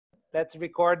let's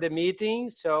record the meeting.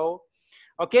 So,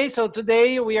 okay, so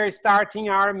today we are starting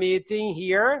our meeting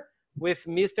here with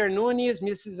Mr. Nunes,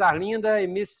 Mrs. Arlinda,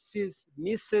 and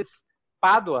Mrs.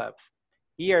 Padua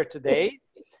here today.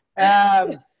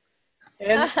 And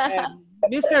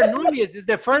Mr. Nunes is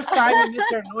the first time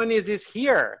Mr. Nunes is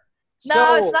here. No,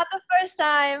 So, it's not the first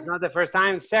time. not the first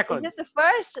time, second. Is it the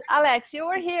first? Alex, you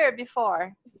were here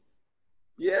before.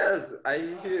 Yes,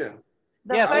 I'm here.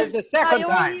 Yes, so it's the second you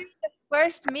time. were here in the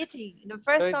first meeting, the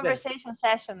first conversation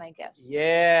session, I guess.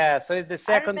 Yeah, so it's the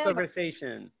second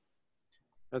conversation.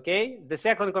 Okay, the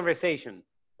second conversation.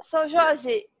 So,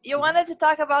 Josie, you wanted to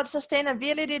talk about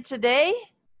sustainability today,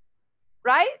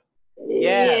 right?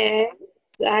 Yes.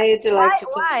 Yes, I would like to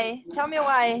talk. Why? Tell me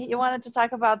why you wanted to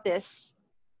talk about this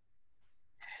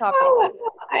topic. Oh,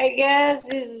 I guess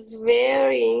it's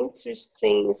very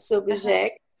interesting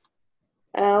subject.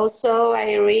 Also,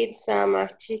 I read some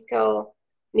article.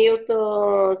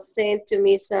 Newton sent to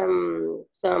me some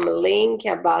link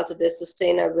about the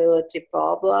sustainability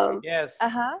problem. Yes.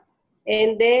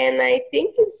 And then I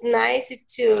think it's nice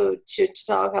to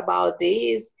talk about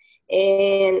this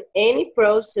and any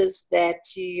process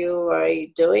that you are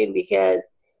doing, because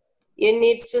you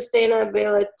need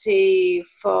sustainability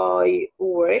for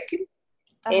work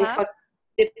and for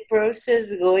the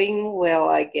process going well,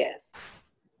 I guess.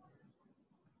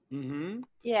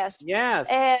 Yes. Yes.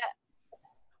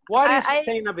 What is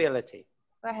sustainability?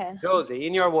 Go ahead. Josie,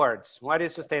 in your words, what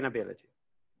is sustainability?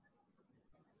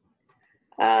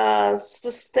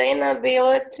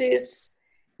 Sustainability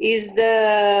is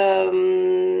the,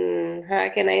 how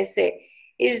can I say,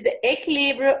 is the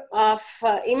equilibrium of,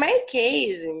 in my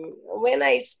case, when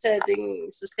I study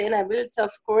sustainability, of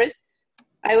course,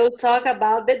 I will talk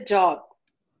about the job.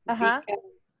 Because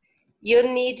you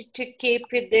need to keep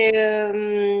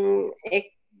the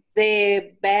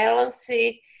balance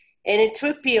and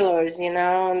three pillars, you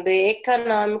know, the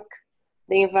economic,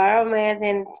 the environment,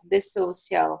 and the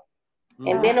social.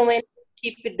 And then when you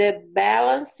keep the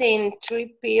balance in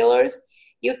three pillars,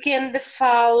 you can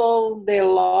follow the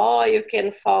law, you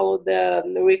can follow the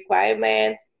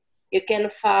requirements, you can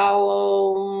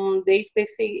follow the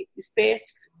specific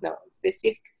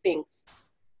things.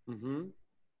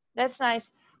 That's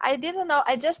nice. I didn't know.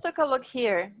 I just took a look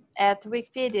here at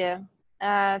Wikipedia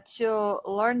to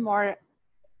learn more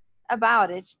about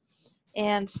it.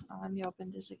 And let me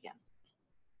open this again.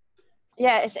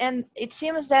 Yes, and it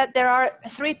seems that there are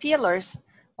three pillars,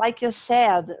 like you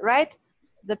said, right?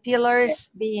 The pillars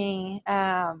being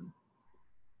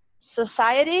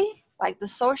society, like the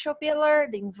social pillar,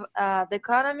 the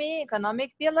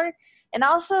economic pillar, and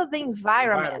also the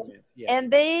environment. Yes. And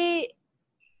they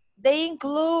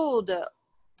include,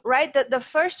 right? The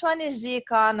first one is the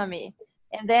economy,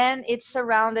 and then it's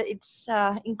surrounded, it's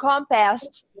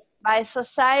encompassed by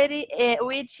society,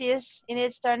 which is in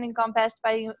its turn encompassed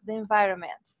by the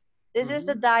environment. This is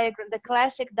the diagram, the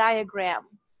classic diagram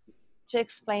to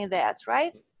explain that,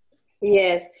 right?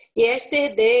 Yes.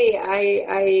 Yesterday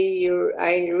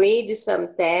I read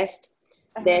some test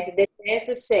that the test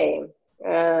is saying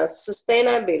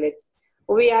sustainability.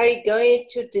 We are going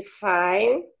to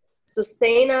define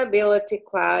sustainability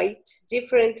quite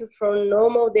different from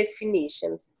normal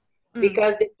definitions,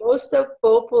 because the most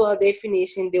popular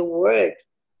definition in the world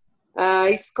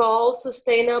is called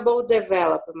sustainable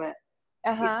development.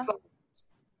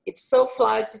 It's so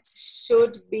flawed it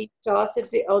should be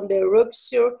tossed on the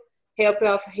rupture help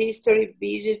of history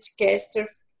budget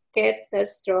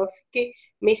catastrophic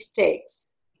mistakes.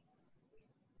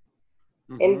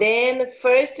 And then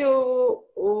first we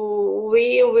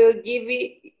will give you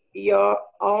your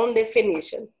own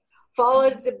definition,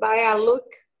 followed by a look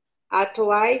at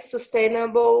why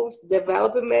sustainable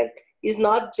development is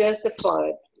not just a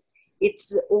fad. It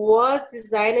was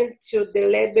designed to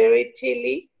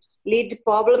deliberately lead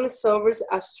problem solvers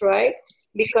astray,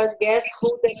 because guess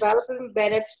who development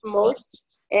benefits most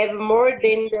have more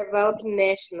than developed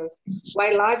nations,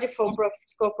 while large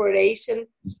for-profit corporations,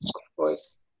 of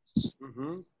course.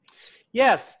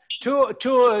 Yes, to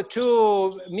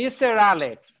Mr.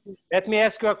 Alex, let me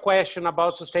ask you a question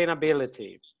about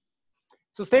sustainability.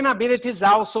 Sustainability is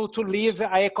also to live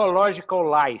an ecological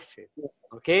life,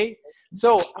 okay?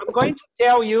 So I'm going to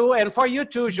tell you, and for you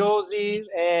too, Josie,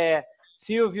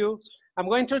 Silvio, I'm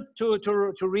going to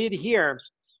read here.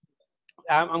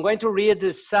 I'm going to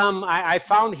read some, I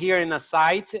found here in a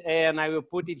site, and I will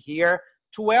put it here,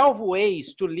 12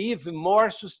 ways to live more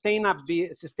sustainably.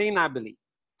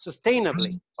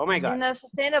 Oh my God. In a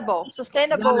sustainable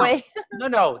way.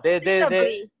 No,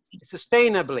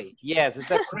 sustainably. Yes,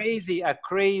 it's a crazy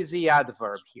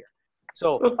adverb here.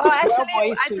 So, 12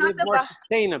 ways to live more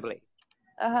sustainably.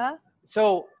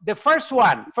 So the first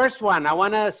one, I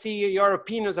want to see your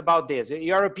opinions about this.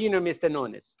 Your opinion, Mr.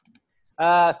 Nunes.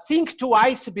 Think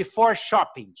twice before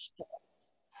shopping.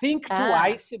 Think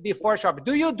twice before shopping.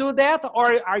 Do you do that,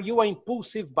 or are you an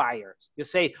impulsive buyer? You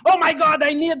say, oh my God,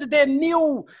 I need the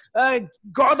new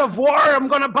God of War. I'm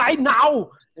going to buy now.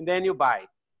 And then you buy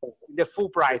the full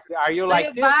price. Are you like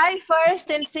this? Do you buy first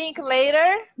and think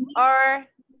later, or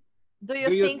do you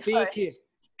think first?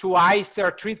 Twice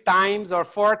or 3 times or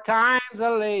 4 times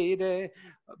a lady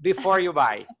before you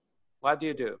buy? What do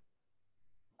you do?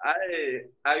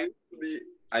 I used to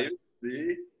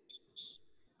be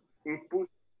impulsive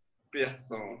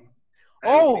person.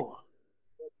 Oh,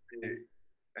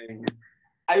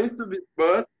 I used to be,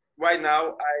 but right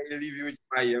now I live with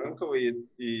my uncle, with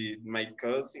my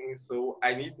cousin, so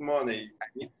I need money. I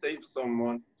need to save some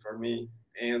money for me,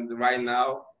 and right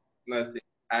now nothing.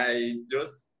 I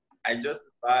just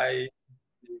buy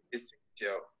the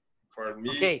essential for me.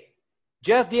 Okay,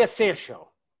 just the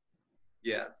essential.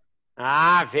 Yes.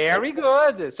 Ah, very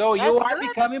good. So you That's are good.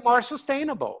 becoming more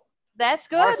sustainable. That's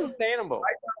good. More sustainable.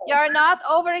 You're not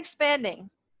overexpending.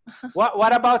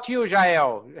 What about you,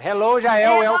 Jael? Hello,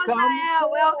 Jael. Hello, Welcome. Jael.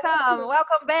 Welcome.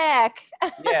 Welcome back.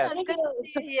 Yes. It's good to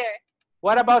see you here.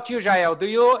 What about you, Jael?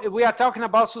 We are talking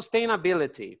about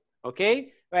sustainability,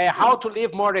 okay? How to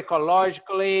live more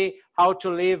ecologically, how to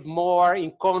live more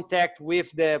in contact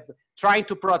with trying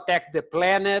to protect the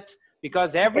planet,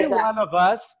 because every one of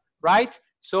us, right?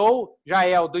 So,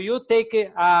 Jael, do you take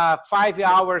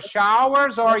 5-hour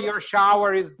showers, or your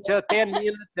shower is just 10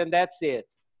 minutes and that's it?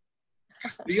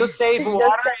 Do you save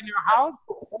water in your house?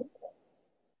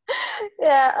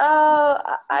 Yeah,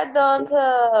 I don't.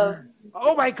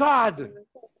 Oh my God!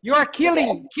 You are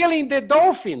killing the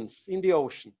dolphins in the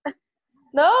ocean.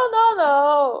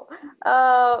 No.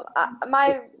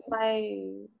 My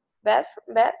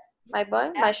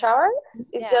my shower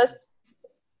is just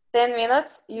 10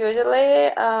 minutes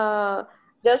usually.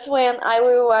 Just when I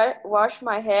will wash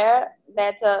my hair,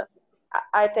 that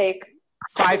I take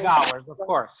 5 hours, of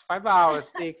course. 5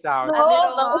 hours, 6 hours. A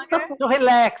little longer. To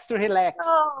relax. No,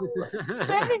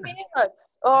 20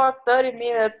 minutes or 30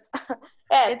 minutes.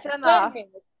 Yeah, It's enough. 20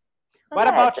 minutes. What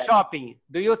about shopping?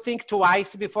 Do you think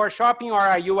twice before shopping, or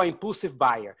are you an impulsive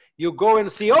buyer? You go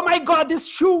and see, oh my God, these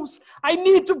shoes! I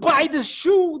need to buy this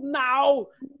shoe now.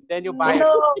 Then you buy it.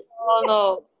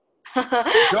 No.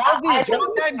 Josie,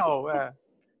 I know.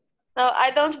 No,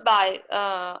 I don't buy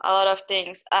a lot of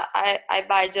things. I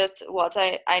buy just what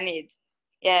I need.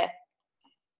 Yeah.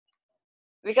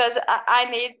 Because I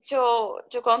need to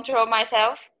control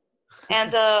myself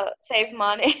and save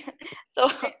money. So.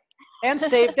 And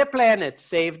save the planet.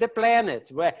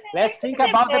 Well, let's think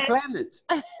about the planet.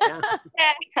 Yeah.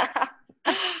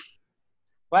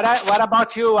 What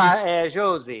about you,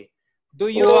 Josie? Do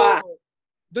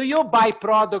you buy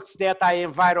products that are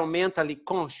environmentally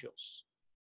conscious?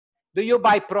 Do you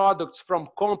buy products from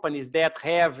companies that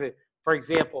have, for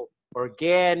example,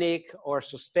 organic or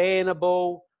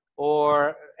sustainable,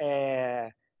 or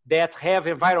that have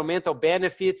environmental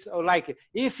benefits? Or like,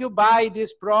 if you buy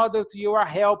this product, you are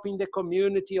helping the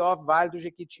community of Vale do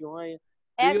Jequitinhonha.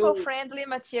 Eco-friendly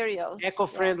materials.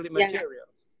 Eco-friendly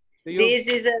materials.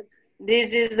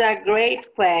 This is a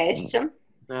great question,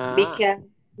 because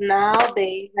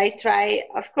nowadays I try,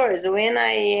 of course, when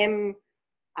I am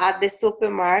at the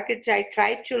supermarket, I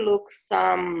try to look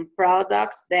some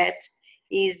products that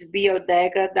is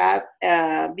biodegradable.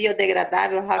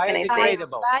 How can I say?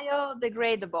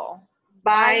 Biodegradable.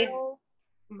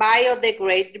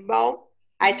 Biodegradable.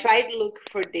 I try to look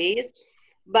for this,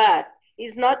 but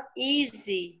it's not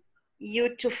easy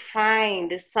you to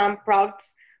find some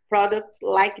products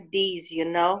like these, you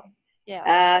know.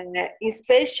 Yeah.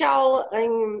 Especially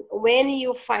when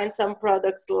you find some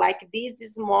products like this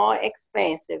is more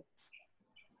expensive.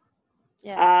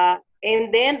 Yeah.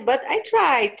 And then, but I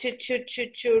try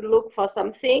to look for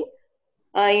something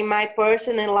in my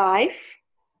personal life.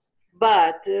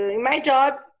 But in my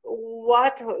job,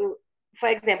 for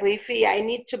example, if I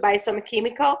need to buy some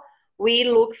chemical, we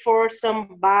look for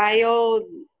some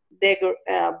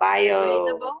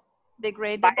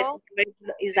Degradable.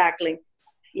 Exactly.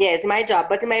 Yes, my job.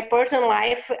 But in my personal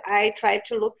life, I try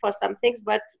to look for some things,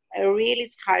 but really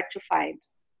it's hard to find.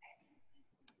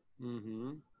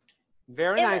 Mm-hmm.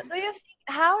 Very nice. Do you think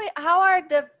how are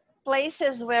the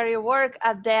places where you work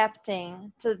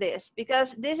adapting to this?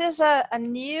 Because this is a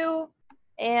new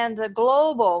and a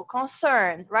global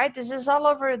concern, right? This is all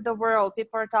over the world.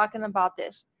 People are talking about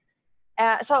this.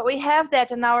 So we have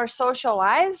that in our social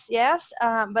lives, yes,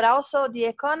 but also the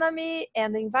economy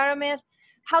and the environment.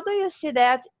 How do you see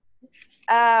that,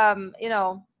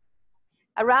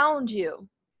 around you,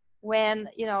 when,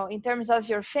 you know, in terms of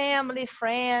your family,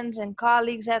 friends, and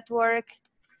colleagues at work?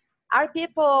 Are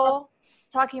people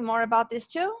talking more about this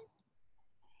too?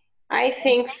 I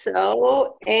think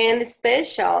so, and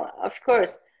special, of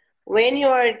course, when you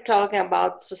are talking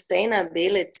about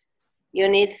sustainability, you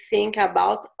need to think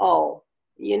about all.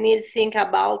 You need to think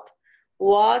about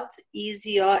what is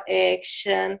your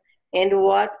action and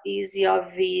what is your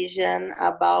vision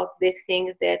about the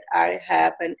things that are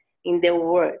happening in the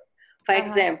world. For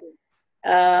example,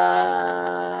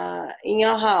 in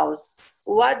your house,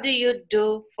 what do you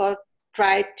do for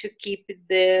try to keep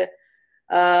the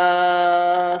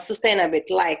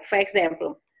sustainability? Like, for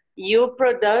example, you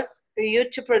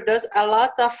to produce a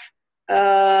lot of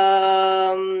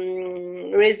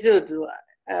residue,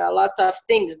 a lot of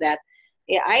things that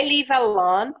I live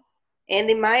alone, and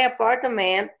in my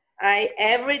apartment,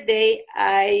 every day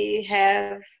I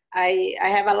have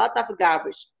a lot of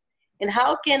garbage. And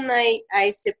how can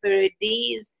I separate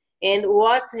these and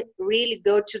what really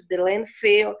go to the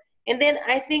landfill? And then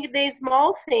I think the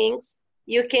small things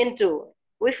you can do.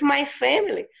 With my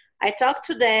family, I talk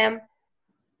to them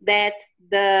that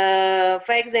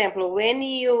for example, when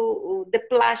the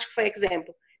plastic, for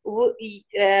example,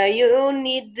 you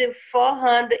need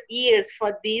 400 years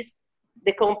for this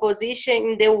decomposition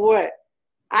in the world.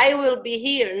 I will be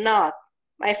here, not.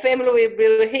 My family will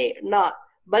be here, not.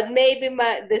 But maybe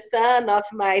the son of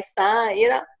my son, you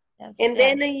know. Yes, and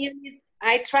yes. then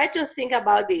I try to think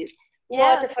about this.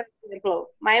 Yes. What, for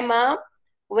example, my mom,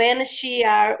 when she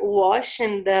are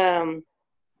washing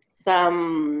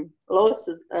some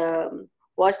losses,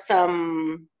 wash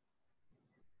some,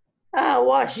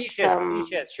 wash Dishes, some,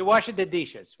 dishes. She washes the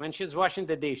dishes. When she's washing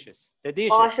the dishes. The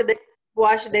dishes.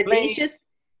 wash the plates. dishes.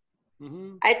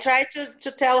 Mhm. I try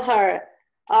to tell her,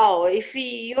 oh, if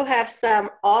you have some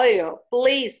oil,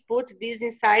 please put this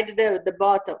inside the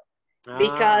bottle,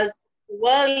 because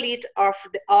 1 liter of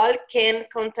the oil can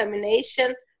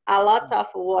contamination a lot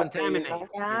of water. Contaminate. You know?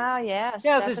 Yeah, yes.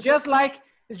 Yes, that's it's a just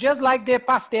good like the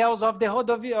pastels of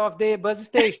the bus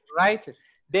station, right?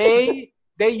 They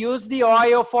use the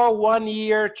oil for 1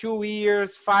 year, 2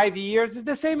 years, 5 years. It's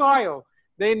the same oil.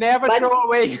 They never But- throw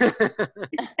away.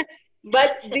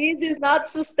 But this is not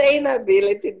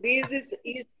sustainability. This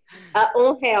is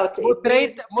unhealthy.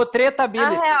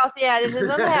 Mutretability. unhealthy. Yeah, this is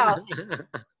unhealthy.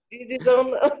 This is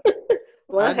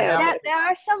unhealthy. There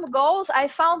are some goals. I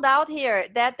found out here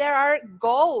that there are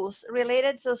goals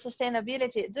related to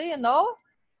sustainability. Do you know?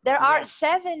 There are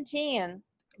 17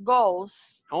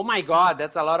 goals. Oh my God,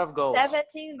 that's a lot of goals.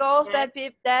 17 goals that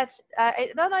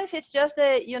I don't know if it's just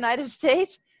the United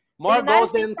States. More United goals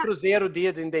States than Cruzeiro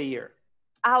did in the year.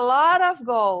 a lot of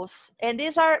goals, and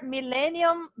these are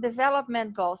Millennium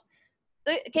Development Goals.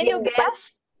 Can you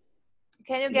guess?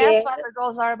 Can you guess what the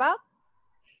goals are about?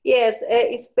 Yes,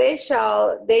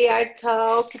 special. They are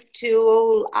talking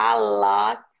to a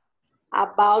lot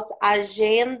about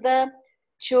Agenda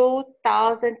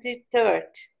 2030.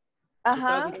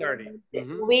 2030.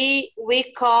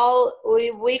 We call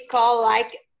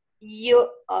like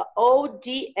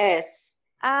ODS.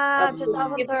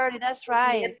 2030. That's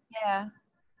right. Yeah.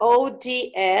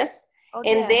 ODS, ODS.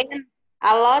 and then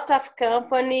a lot of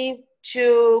company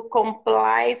to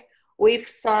comply with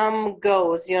some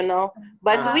goals, you know.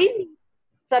 But we need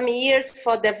some years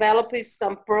for developing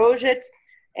some projects,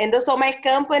 and also my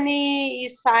company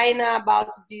is signing about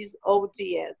this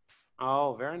ODS.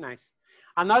 Oh, very nice.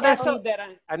 Another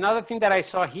thing that I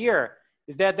saw here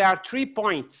is that there are 3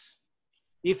 points.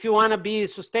 If you want to be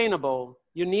sustainable,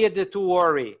 you need to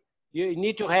worry. You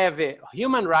need to have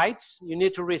human rights. You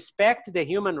need to respect the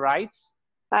human rights.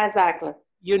 Exactly.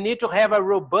 You need to have a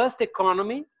robust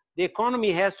economy. The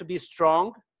economy has to be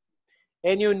strong.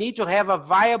 And you need to have a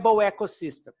viable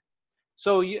ecosystem.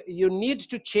 So you need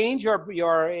to change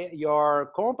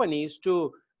your companies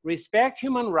to respect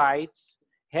human rights,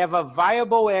 have a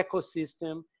viable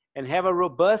ecosystem, and have a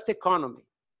robust economy,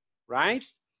 right?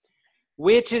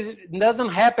 Which doesn't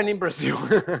happen in Brazil.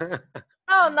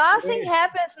 No, nothing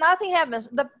happens. Nothing happens.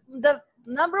 The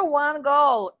number one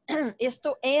goal is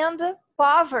to end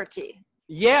poverty.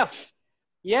 Yes.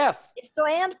 Yes. It's to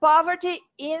end poverty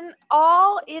in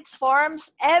all its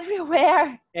forms,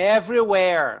 everywhere.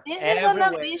 Everywhere. This is an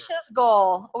ambitious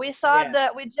goal. We saw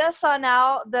we just saw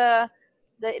now the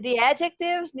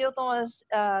adjectives. Newton was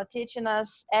teaching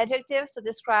us adjectives to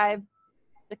describe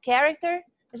the character.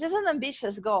 This is an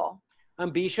ambitious goal.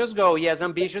 Ambitious goal. Yes,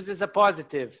 ambitious is a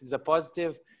positive. It's a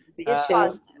positive. It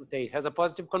has a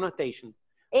positive connotation.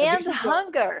 And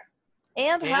hunger.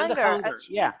 And hunger.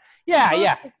 Yeah. Yeah.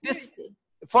 Yeah.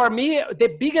 for me, the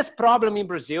biggest problem in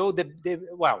Brazil,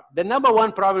 the number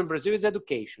one problem in Brazil is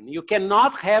education. You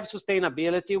cannot have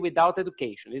sustainability without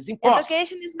education. It's impossible.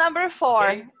 Education is number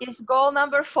 4. Okay. It's goal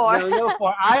number 4. No,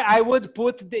 I would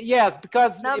put, yes,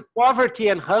 because poverty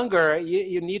and hunger,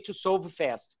 you need to solve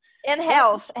fast. And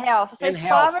health. So it's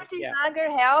poverty, yeah. hunger,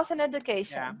 health, and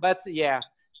education. Yeah, but yeah.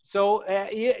 So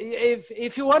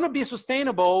if you want to be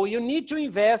sustainable, you need to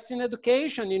invest in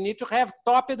education. You need to have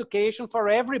top education for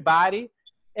everybody.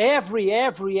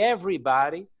 Everybody,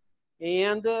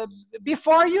 and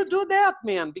before you do that,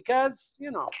 man, because you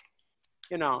know,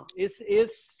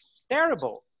 it's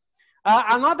terrible.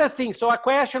 Another thing. So a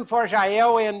question for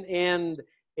Jael and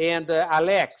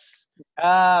Alex.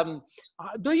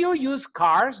 Do you use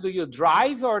cars? Do you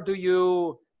drive, or do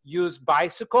you use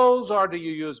bicycles, or do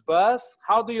you use bus?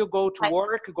 How do you go to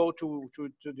work? Go to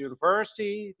the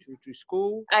university, to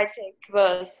school? I take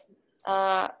bus.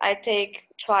 I take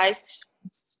twice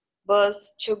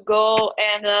bus to go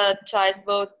and twice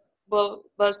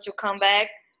bus to come back.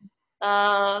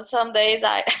 Some days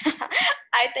I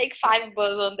I take 5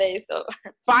 bus one day. So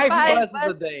 5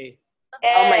 buses a day.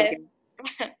 Oh my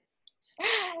God.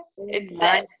 It's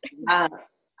sad.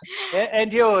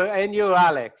 And you,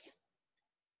 Alex?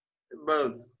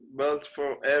 Bus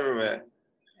for everywhere.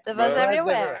 The bus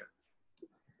everywhere.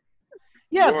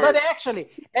 Yes, but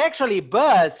actually,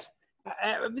 bus.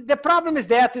 The problem is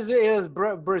that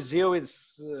Brazil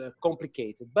is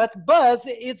complicated, but bus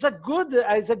is a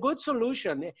good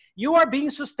solution. You are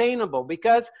being sustainable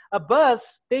because a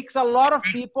bus takes a lot of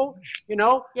people. You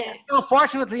know,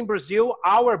 unfortunately in Brazil,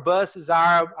 our buses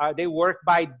they work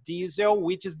by diesel,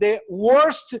 which is the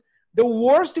worst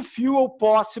fuel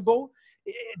possible.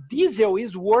 Diesel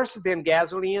is worse than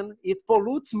gasoline. It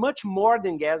pollutes much more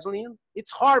than gasoline.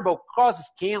 It's horrible, causes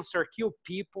cancer, kills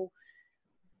people.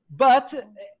 But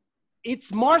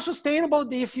it's more sustainable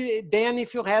than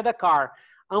if you had a car.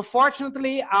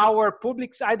 Unfortunately, our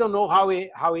public, I don't know how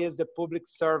is the public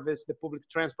service, the public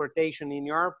transportation in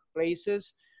your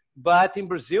places, but in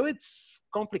Brazil, it's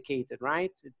complicated,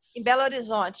 right? It's in Belo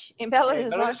Horizonte. In Belo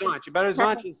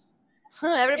Horizonte is...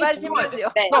 Everybody's in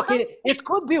Brazil. Look, it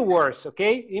could be worse,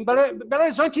 okay? In Belo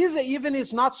Horizonte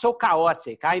is not so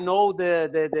chaotic. I know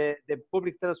the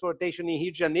public transportation in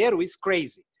Rio de Janeiro is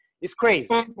crazy. It's crazy.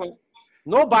 Mm-hmm.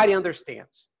 Nobody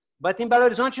understands. But in Belo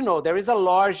Horizonte, no, there is a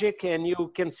logic, and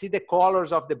you can see the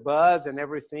colors of the bus and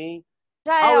everything.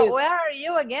 Jael, where are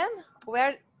you again?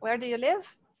 Where do you live?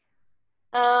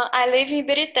 I live in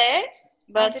Birité,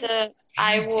 but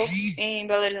I work in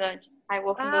Belo Horizonte. I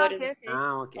work in Belo Horizonte.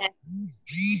 Okay.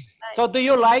 Yeah. So do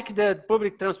you like the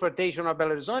public transportation of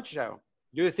Belo Horizonte, Jael?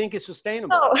 Do you think it's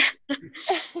sustainable? No.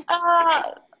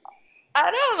 I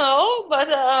don't know, but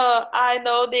I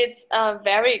know that it's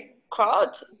very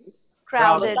crowded.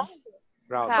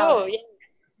 Oh, yeah,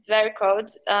 it's very crowded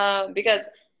because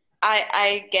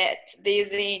I get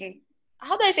this in,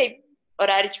 how do I say,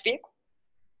 horário de pico?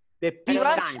 The peak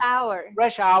rush hour.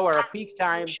 Rush hour, peak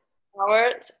time.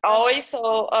 Hours, always,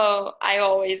 so I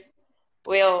always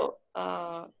will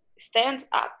stand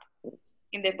up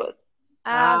in the bus.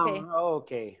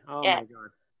 Okay. Oh yeah. My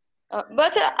God.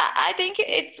 But I think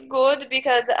it's good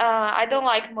because I don't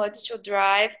like much to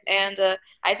drive, and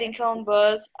I think on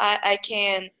bus I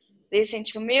can listen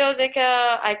to music,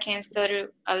 I can study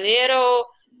a little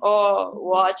or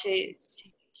watch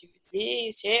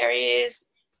TV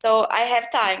series. So I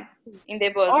have time in the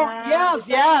bus. Oh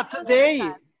yes, today.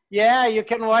 Yeah, you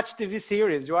can watch TV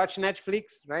series. You watch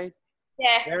Netflix, right?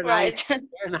 Yeah, very right. Nice.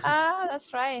 Very nice.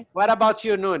 That's right. What about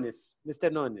you, Nunes, Mr.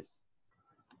 Nunes?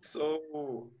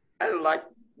 So I like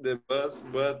the bus,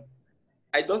 but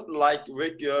I don't like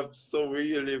waking up so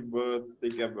early but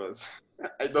take a bus.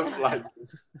 I don't like it.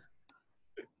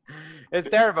 It's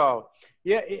terrible.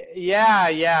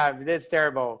 Yeah, that's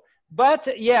terrible. But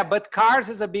cars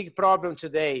is a big problem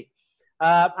today.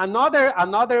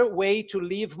 Another way to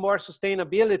live more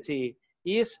sustainability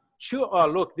is to,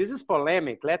 look, this is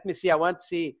polemic. Let me see, I want to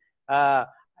see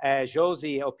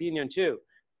Josie's opinion too.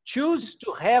 Choose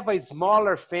to have a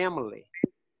smaller family.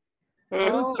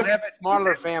 Choose to have a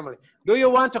smaller family. Do you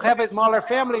want to have a smaller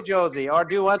family, Josie, or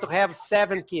do you want to have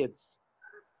 7 kids?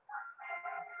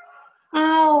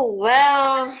 Oh,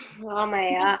 well, oh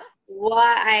my God.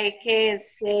 What I can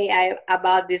say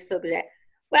about this subject?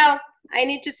 Well, I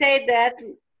need to say that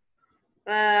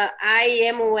I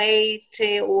am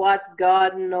waiting what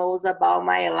God knows about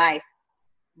my life.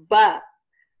 But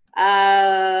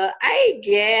I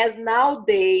guess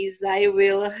nowadays I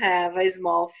will have a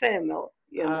small family,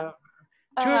 you know.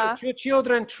 2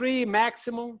 children, 3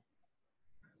 maximum.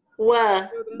 One.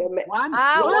 One.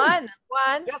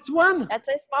 Just one. That's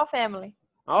a small family.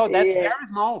 Oh, that's Yeah. very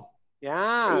small.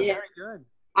 Yeah, Yeah. very good.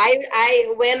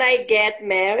 When I get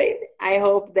married, I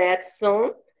hope that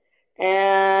soon.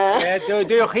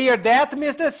 Do you hear that,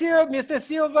 Mr. Silva? Mr.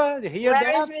 Silva, you hear Where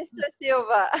that? is Mr.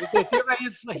 Silva? Mr. Silva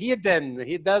is hidden.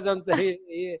 He doesn't.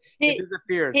 He he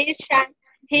disappeared. he shine.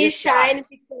 He He's shy. shine.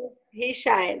 He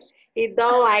shine. He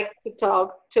don't like to talk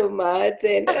too much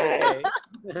and Okay.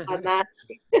 not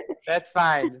That's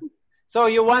fine. So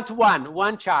you want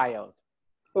one child.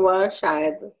 one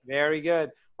child. Very good.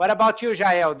 What about you,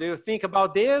 Jael? Do you think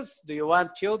about this? Do you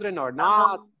want children or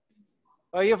not?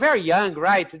 Oh, you're very young,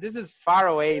 right? This is far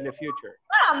away in the future.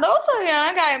 Not so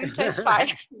young. I'm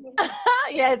 25.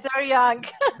 Yes, very young.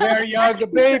 Very young, a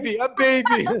baby. Okay.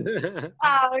 Do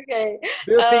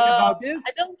you think about this?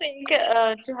 I don't think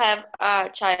to have a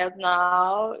child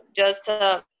now. Just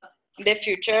the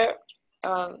future,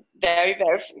 very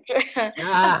very future. I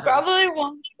probably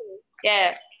want to.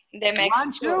 Yeah, the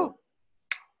next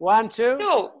One, two?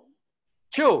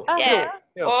 Two. Yeah,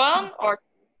 Two. one or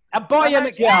A boy and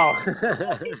a girl.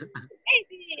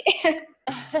 maybe.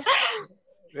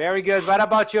 Very good. What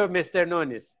about you, Mr.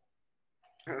 Nunes?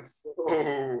 I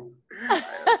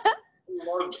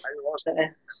love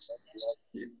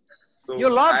kids. So You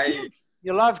love kids?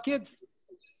 You love kids?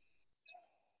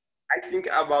 I think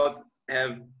about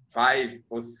have 5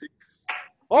 or 6.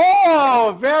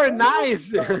 Oh, very nice.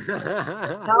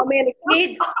 How many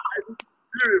kids?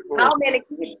 Beautiful. How many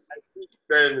kids?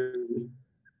 Family.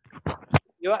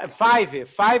 You five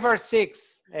or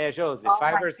six, Josie? Oh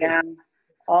 5 my or 6. God.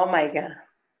 Oh my God.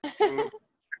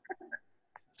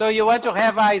 So you want to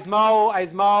have a small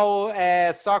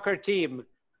soccer team,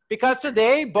 because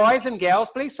today boys and girls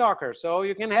play soccer, so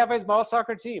you can have a small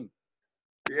soccer team.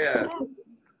 Yeah.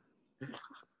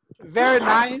 Very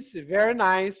nice, very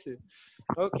nice.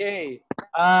 Okay.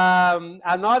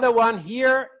 Another one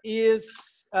here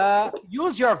is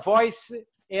use your voice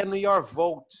and your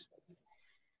vote.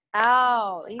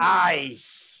 Oh, Aye,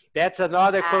 that's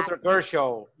another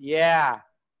controversial. Yeah.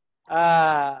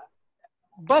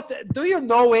 But do you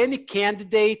know any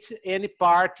candidate, any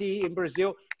party in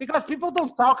Brazil? Because people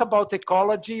don't talk about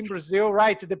ecology in Brazil,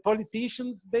 right? The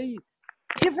politicians,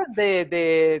 even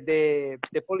the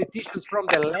politicians from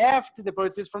the left, the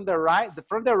politicians from the right,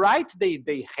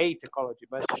 they hate ecology.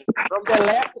 But from the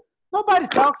left, nobody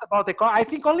talks about ecology. I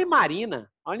think only Marina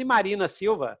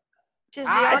Silva. she's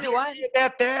the only one.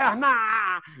 Eterna!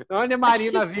 Only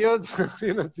Marina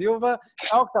Silva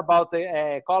talked about the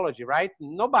ecology, right?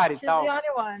 Nobody She's talks. the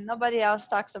only one. Nobody else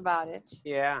talks about it.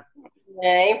 Yeah.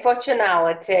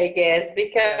 Unfortunately, I guess,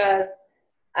 because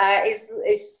I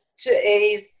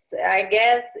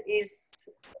guess it's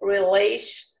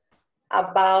relation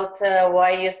about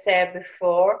what you said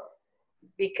before,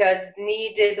 because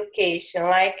need education.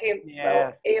 Like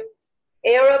Yes.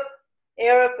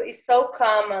 Europe is so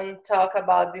common talk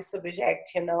about this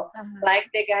subject, you know. Like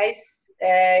the guys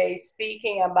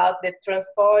speaking about the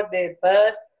transport, the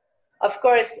bus. Of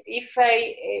course, if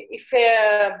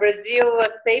Brazil a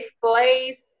safe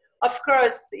place, of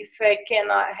course, if I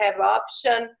cannot have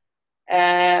option,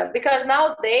 because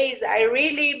nowadays I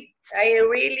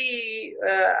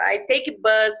take a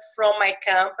bus from my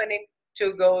company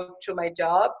to go to my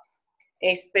job,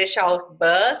 a special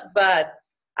bus, but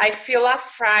I feel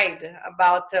afraid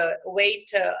about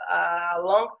wait a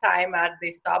long time at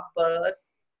the stop bus.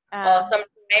 Or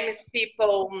sometimes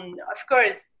people, of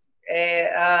course,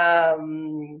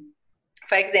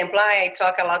 for example, I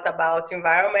talk a lot about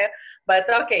environment, but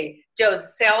okay,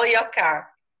 just sell your car.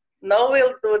 No,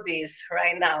 we'll do this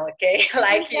right now, okay?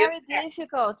 Like it's very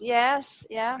difficult. Yes,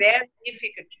 yeah. Very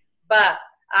difficult. But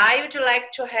I would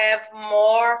like to have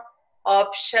more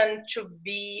option to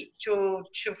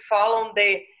follow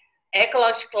the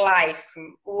ecological life.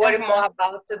 Worry more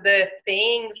about the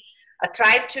things. I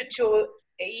try to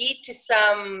eat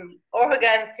some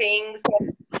organ things.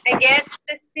 I guess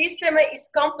the system is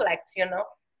complex, you know.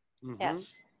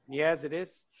 Yes. Yes, it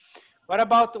is. What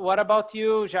about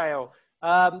you, Jael?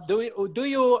 Do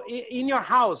you in your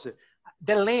house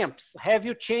the lamps? Have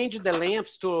you changed the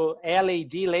lamps to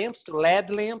LED lamps, to LED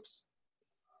lamps?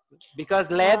 Because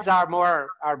LEDs are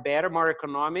better, more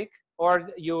economic, or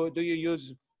do you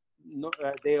use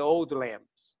the old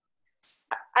lamps?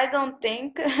 I don't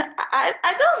think.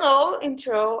 I don't know.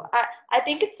 Intro. I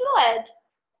think it's LED.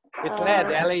 It's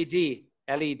LED.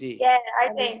 LED. Yeah, I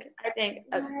think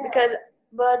because,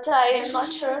 but I am not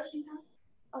sure.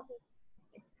 Okay.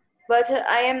 But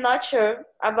I am not sure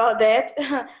about that.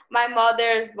 My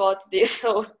mother's bought this,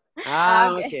 so.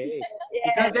 Okay.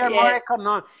 Because they're more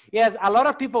economic. Yes, a lot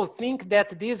of people think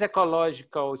that these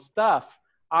ecological stuff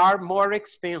are more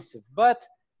expensive, but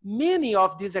many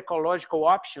of these ecological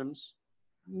options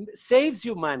saves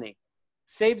you money.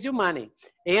 Saves you money.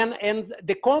 And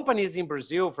the companies in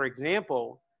Brazil, for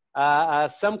example,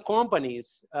 some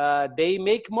companies, they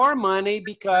make more money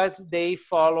because they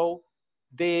follow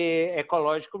the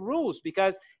ecological rules.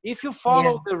 Because if you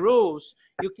follow the rules,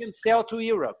 you can sell to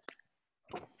Europe.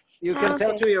 You can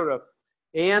sell to Europe.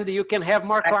 And you can have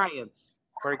more clients,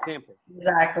 for example.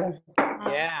 Exactly.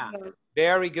 Yeah,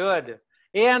 very good.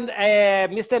 And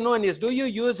Mr. Nunes, do you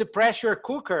use a pressure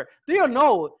cooker? Do you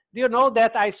know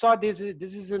that I saw this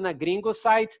is in a gringo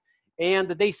site, and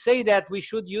they say that we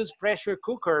should use pressure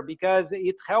cooker because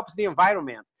it helps the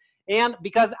environment. And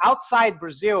because outside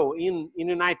Brazil, in the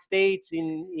United States,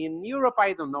 in Europe,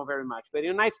 I don't know very much, but in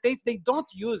the United States, they don't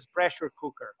use pressure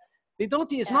cooker. They don't,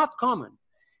 it's not common.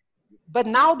 But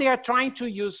now they are trying to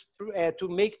use to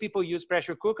make people use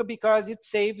pressure cooker because it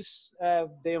saves the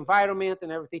environment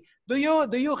and everything. Do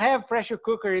you have pressure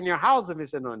cooker in your house,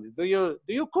 Mr. Nunes? Do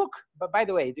you cook? But by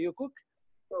the way, do you cook?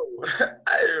 Oh,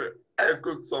 I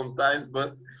cook sometimes,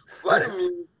 but what do you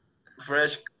mean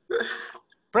fresh?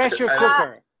 Pressure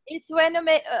cooker. It's when you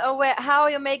make how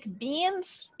you make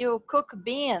beans. You cook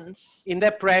beans in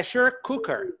the pressure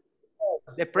cooker.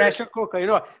 The pressure cooker, you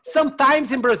know,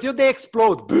 sometimes in Brazil they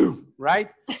explode, boom, right?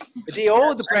 The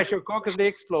old pressure cookers, they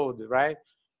explode, right?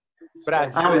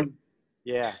 Brazil,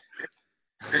 yeah.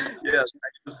 Yes, I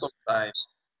do sometimes.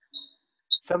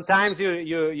 Sometimes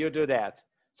you do that.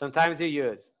 Sometimes you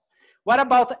use. What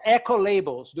about eco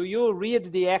labels? Do you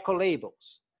read the eco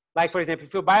labels? Like, for example,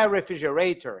 if you buy a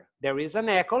refrigerator, there is an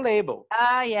eco label.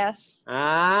 Ah, yes.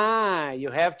 Ah, you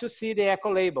have to see the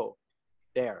eco label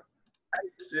there. I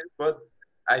see, but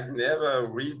I've never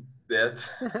read that.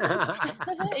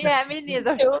 Yeah, me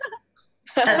neither.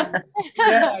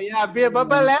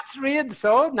 but let's read.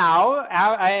 So now,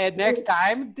 next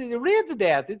time, read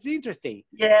that. It's interesting.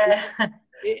 Yeah,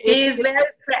 he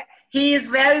is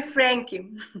very frank.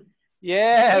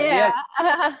 Yeah.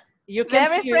 You can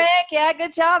very see frank. Yeah,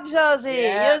 good job, Josie.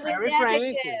 Yeah, using very the frank.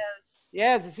 adjectives.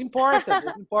 Yes, it's important.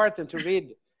 It's important to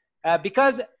read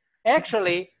because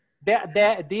actually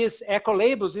these eco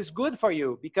labels is good for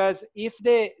you, because if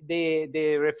the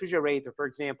refrigerator, for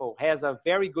example, has a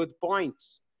very good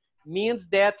points, means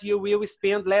that you will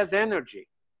spend less energy,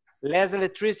 less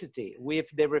electricity with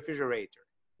the refrigerator.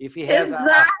 If it has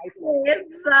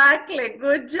exactly.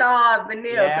 Good job, Nilka.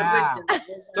 Yeah. Good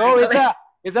job. So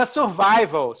it's a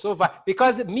survival.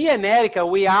 Because me and Érika,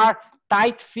 we are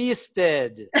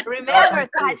tight-fisted. Remember,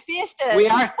 tight-fisted. We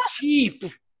are cheap.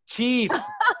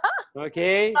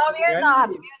 Okay. No, we're not.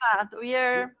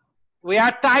 We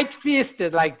are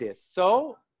tight-fisted like this.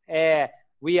 So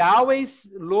we always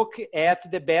look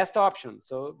at the best option.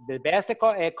 So the best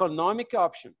economic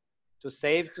option to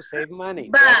save money.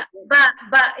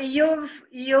 But you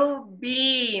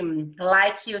be,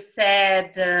 like you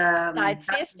said,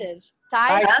 tight-fisted.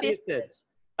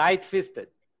 Tight-fisted.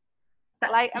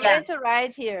 Like I'm going to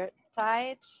write here.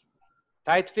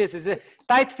 Tight-fisted.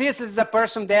 Tight-fisted is a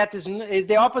person that is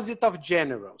the opposite of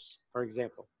generous, for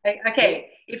example.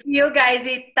 Okay, if you guys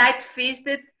eat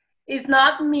tight-fisted, it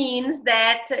not means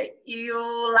that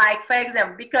you like, for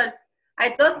example, because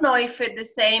I don't know if it the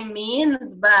same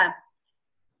means, but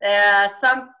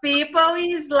some people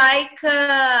is like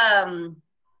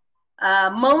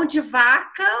mão de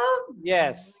vaca.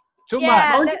 Yes, too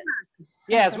much.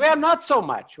 Yes, we are not so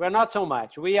much. We're not so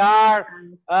much. We are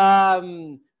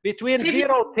between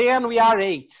 0 and 10, we are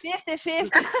 8.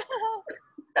 50-50.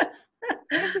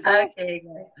 Okay.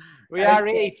 We are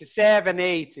 8, 7,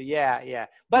 8. Yeah.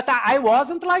 But I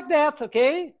wasn't like that,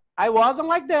 okay? I wasn't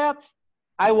like that.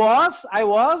 I was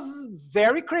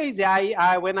very crazy.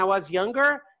 I when I was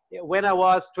younger, when I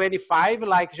was 25,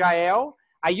 like Jael,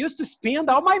 I used to spend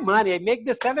all my money. I make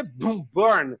the salary boom,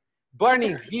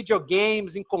 burning video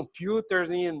games, in computers,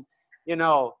 in, you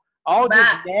know, all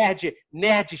these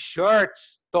nerd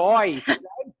shirts, toys. I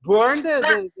burn the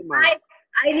money.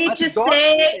 I need to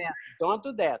say, don't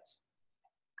do that.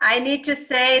 I need to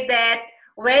say that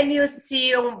when you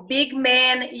see a big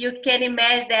man, you can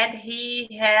imagine that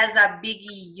he has a big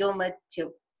humor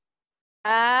too.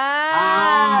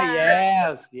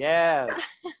 Yes.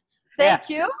 Thank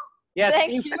you. Yes,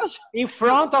 Thank you. In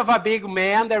front of a big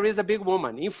man, there is a big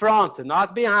woman. In front,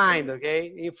 not behind,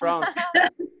 okay? In front.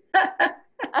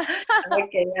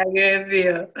 Okay, I agree with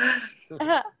you.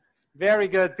 Very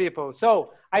good, people.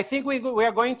 So I think we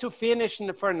are going to finish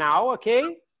for now,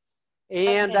 okay?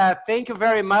 And thank you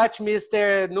very much,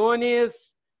 Mr.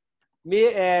 Nunes,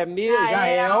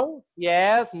 Jael,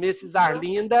 yes, Mrs.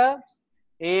 Arlinda,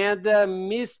 and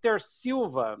Mr.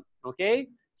 Silva, okay?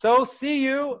 So see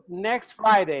you next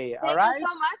Friday, all right? Thank you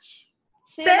so much.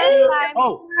 See you next time.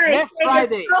 Oh, next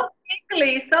Friday. So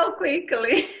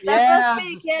quickly. That was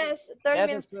quick, yes. 30 Yeah,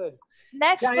 minutes. that's good.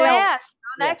 Next Jael. class,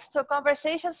 Yeah. next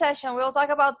conversation session, we'll talk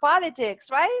about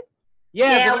politics, right?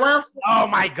 Yes, Yeah, well, oh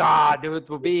my God, it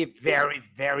will be very,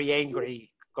 very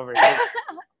angry conversation.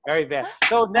 Very bad.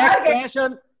 So next session,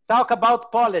 talk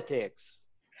about politics.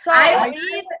 So I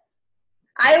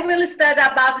read, will study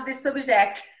about this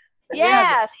subject.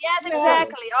 yes, Yeah.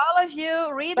 exactly. All of you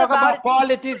read Talk about about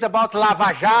politics, about Lava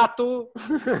Jato.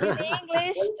 it in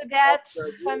English to get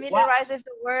familiarized with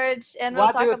the words, and we'll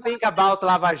What do talk you about think about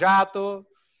Lava Jato?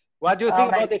 What do you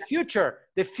think my about the future?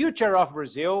 The future of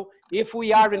Brazil, if we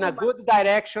are in a good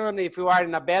direction, if we are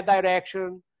in a bad direction,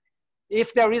 if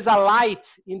there is a light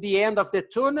in the end of the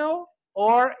tunnel,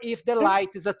 or if the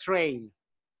light is a train.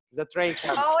 The train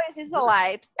comes. always is a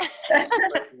light.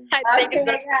 I think Okay,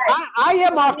 that guys. I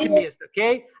am optimist,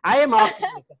 okay? I am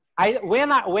optimist.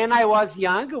 When I was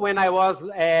young, when I was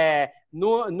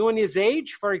Nunes' age,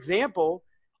 for example,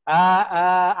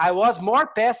 I was more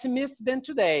pessimist than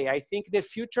today. I think the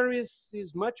future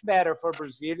is much better for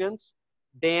Brazilians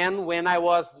than when I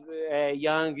was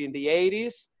young in the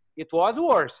 80s. It was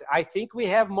worse. I think we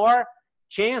have more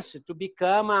chance to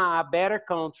become a better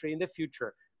country in the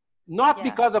future. Not Yeah.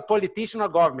 because of politician or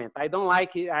government. I don't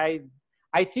like it.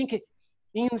 I think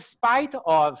in spite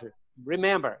of,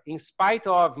 remember, in spite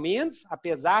of means,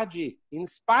 apesar de, in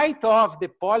spite of the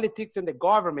politics and the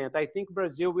government, I think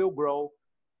Brazil will grow.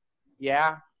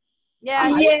 Yeah. Yeah,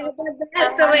 Yeah,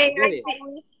 that's the way.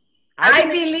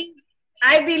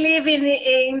 I believe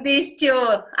in this too.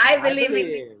 I believe in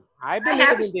this. I I believe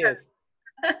have in this.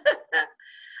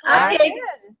 Very Okay.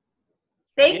 good.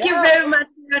 Thank you Yeah. very much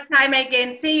for your time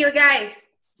again. See you guys.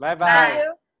 Bye See bye.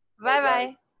 you. Bye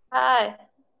bye. hi.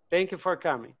 Thank you for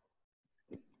coming.